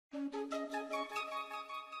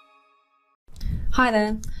Hi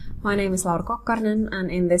there, my name is Laura Kokkarinen,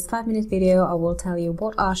 and in this 5-minute video I will tell you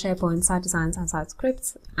what are SharePoint site designs and site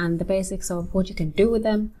scripts and the basics of what you can do with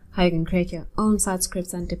them, how you can create your own site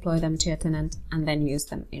scripts and deploy them to your tenant and then use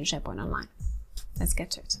them in SharePoint Online. Let's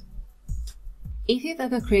get to it. If you've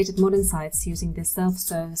ever created modern sites using the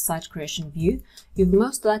self-service site creation view, you've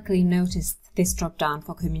most likely noticed this drop-down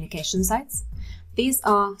for communication sites. These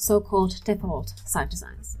are so-called default site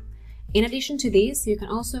designs. In addition to these, you can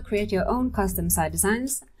also create your own custom site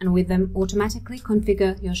designs and with them automatically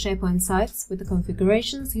configure your SharePoint sites with the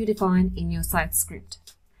configurations you define in your site script.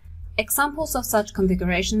 Examples of such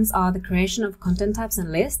configurations are the creation of content types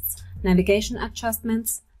and lists, navigation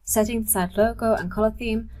adjustments, setting the site logo and color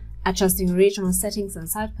theme, adjusting regional settings and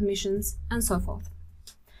site permissions, and so forth.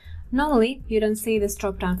 Normally, you don't see this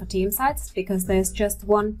drop-down for team sites because there's just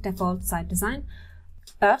one default site design,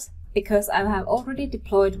 but because I have already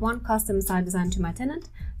deployed one custom site design to my tenant,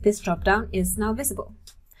 this drop-down is now visible.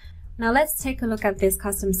 Now let's take a look at this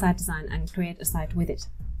custom site design and create a site with it.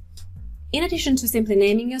 In addition to simply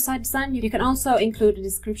naming your site design, you can also include a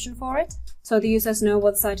description for it, so the users know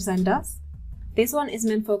what site design does. This one is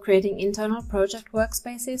meant for creating internal project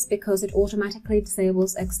workspaces because it automatically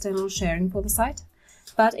disables external sharing for the site.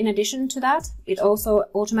 But in addition to that, it also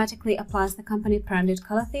automatically applies the company branded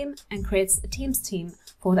color theme and creates a Teams theme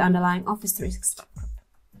for the underlying Office 365 group.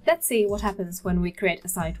 Let's see what happens when we create a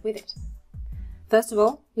site with it. First of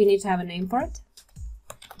all, we need to have a name for it.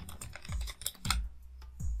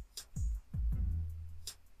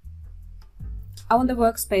 I want the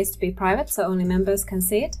workspace to be private so only members can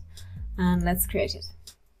see it, and let's create it.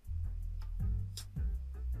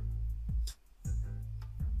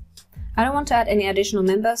 I don't want to add any additional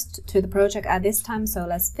members to the project at this time, so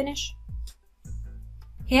let's finish.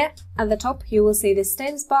 Here at the top you will see this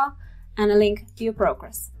status bar and a link View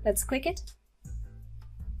Progress. Let's click it.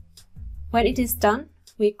 When it is done,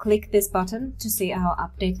 we click this button to see our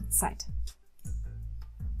updated site.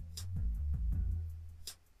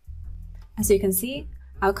 As you can see,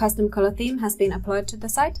 our custom color theme has been applied to the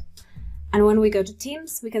site, and when we go to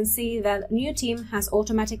Teams, we can see that a new team has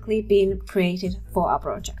automatically been created for our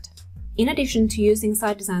project. In addition to using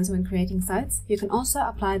site designs when creating sites, you can also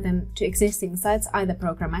apply them to existing sites either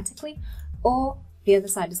programmatically or via the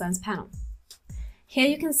Site Designs panel. Here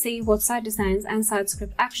you can see what site designs and site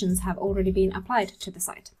script actions have already been applied to the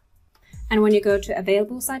site. And when you go to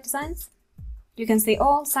Available Site Designs, you can see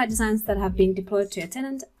all site designs that have been deployed to a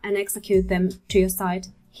tenant and execute them to your site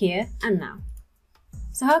here and now.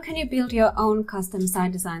 So how can you build your own custom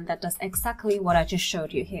site design that does exactly what I just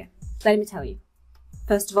showed you here? Let me tell you.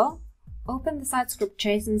 First of all, open the site script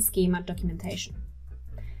JSON schema documentation.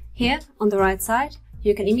 Here on the right side,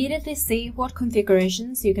 you can immediately see what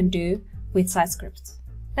configurations you can do with site scripts.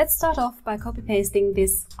 Let's start off by copy-pasting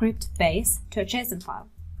this script base to a JSON file.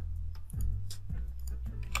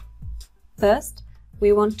 First,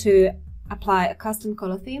 we want to apply a custom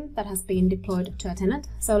color theme that has been deployed to a tenant.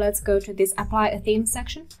 So let's go to this Apply a Theme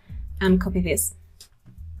section and copy this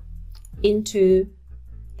into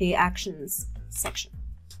the Actions section.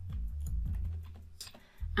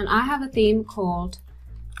 And I have a theme called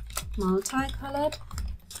Multicolored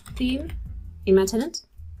Theme in my tenant.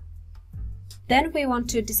 Then we want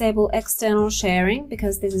to disable external sharing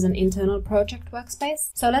because this is an internal project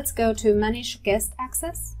workspace. So let's go to Manage Guest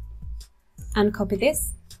Access and copy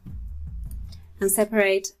this and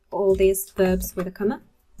separate all these verbs with a comma.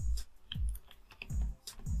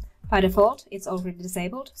 By default, it's already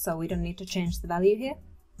disabled, so we don't need to change the value here.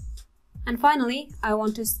 And finally, I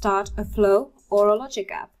want to start a flow or a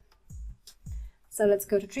logic app. So let's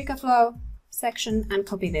go to Trigger Flow section and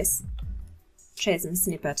copy this JSON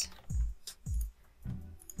snippet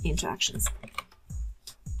into Actions.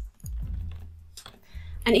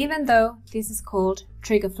 And even though this is called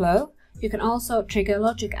Trigger Flow, you can also trigger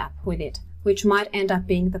logic app with it, which might end up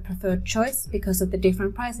being the preferred choice because of the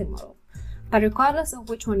different pricing model. But regardless of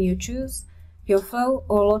which one you choose, your flow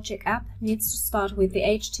or logic app needs to start with the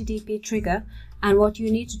HTTP trigger, and what you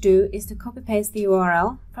need to do is to copy-paste the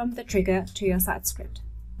URL from the trigger to your site script.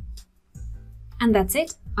 And that's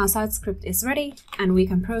it, our site script is ready and we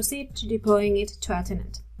can proceed to deploying it to our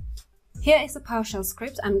tenant. Here is a PowerShell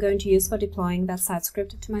script I'm going to use for deploying that site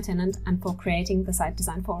script to my tenant and for creating the site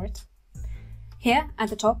design for it. Here at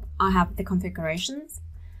the top I have the configurations.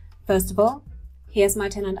 First of all, here's my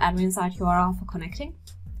tenant admin site URL for connecting.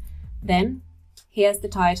 Then here's the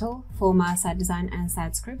title for my site design and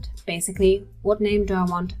site script. Basically, what name do I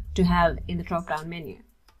want to have in the drop-down menu.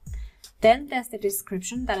 Then there's the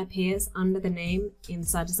description that appears under the name in the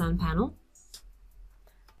site design panel.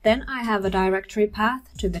 Then I have a directory path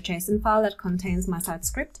to the JSON file that contains my site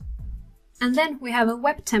script. And then we have a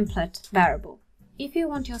web template variable. If you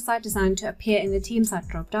want your site design to appear in the team site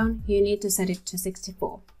dropdown, you need to set it to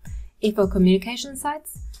 64. If for communication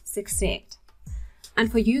sites, 68.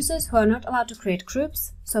 And for users who are not allowed to create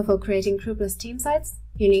groups, so for creating groupless team sites,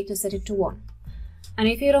 you need to set it to 1. And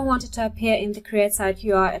if you don't want it to appear in the create site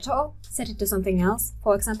UI at all, set it to something else,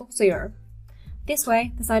 for example 0. This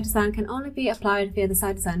way, the site design can only be applied via the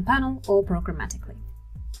site design panel or programmatically.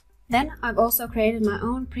 Then I've also created my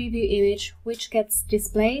own preview image which gets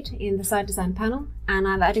displayed in the site design panel, and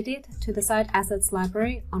I've added it to the site assets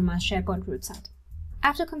library on my SharePoint root site.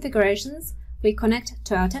 After configurations, we connect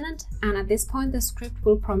to our tenant, and at this point the script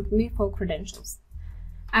will prompt me for credentials.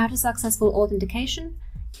 After successful authentication,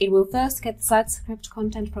 it will first get the site script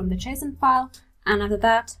content from the JSON file, and after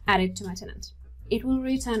that add it to my tenant. It will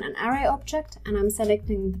return an array object, and I'm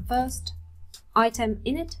selecting the first item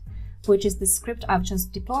in it, which is the script I've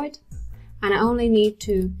just deployed, and I only need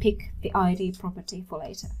to pick the ID property for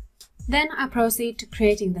later. Then I proceed to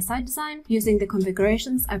creating the site design using the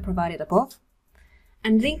configurations I provided above,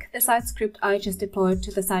 and link the site script I just deployed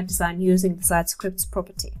to the site design using the site script's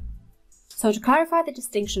property. So to clarify the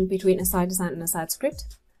distinction between a site design and a site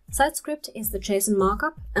script is the JSON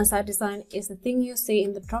markup, and site design is the thing you see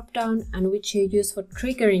in the dropdown and which you use for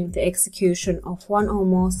triggering the execution of one or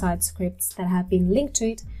more site scripts that have been linked to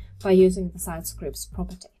it by using the site script's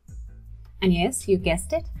property. And yes, you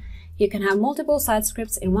guessed it, you can have multiple site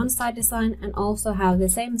scripts in one site design and also have the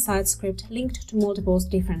same site script linked to multiple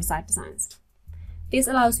different site designs. This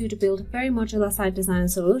allows you to build very modular site design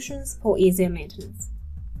solutions for easier maintenance.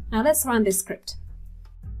 Now let's run this script.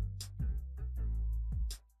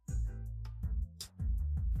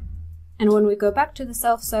 And when we go back to the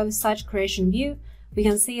self-service site creation view, we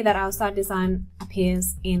can see that our site design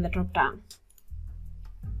appears in the dropdown.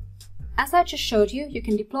 As I just showed you, you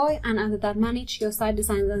can deploy and after that manage your site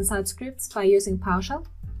designs and site scripts by using PowerShell.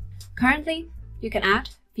 Currently, you can add,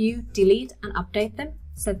 view, delete and update them,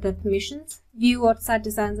 set the permissions, view what site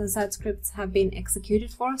designs and site scripts have been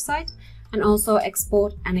executed for a site, and also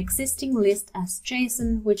export an existing list as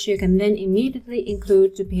JSON, which you can then immediately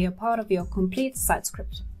include to be a part of your complete site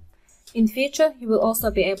script. In future, you will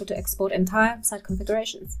also be able to export entire site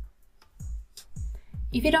configurations.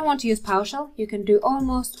 If you don't want to use PowerShell, you can do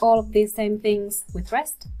almost all of these same things with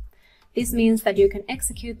REST. This means that you can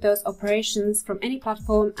execute those operations from any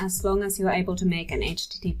platform as long as you are able to make an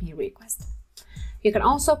HTTP request. You can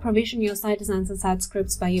also provision your site designs and site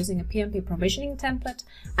scripts by using a PnP provisioning template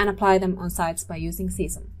and apply them on sites by using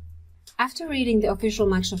CSAM. After reading the official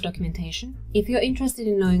Microsoft documentation, if you're interested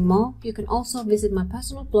in knowing more, you can also visit my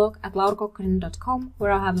personal blog at laurakokkarinen.com,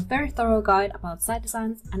 where I have a very thorough guide about site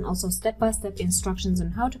designs and also step-by-step instructions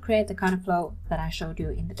on how to create the kind of flow that I showed you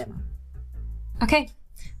in the demo. Okay,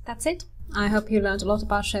 that's it. I hope you learned a lot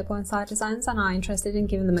about SharePoint site designs and are interested in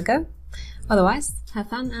giving them a go. Otherwise, have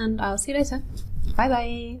fun and I'll see you later.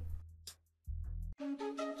 Bye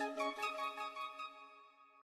bye!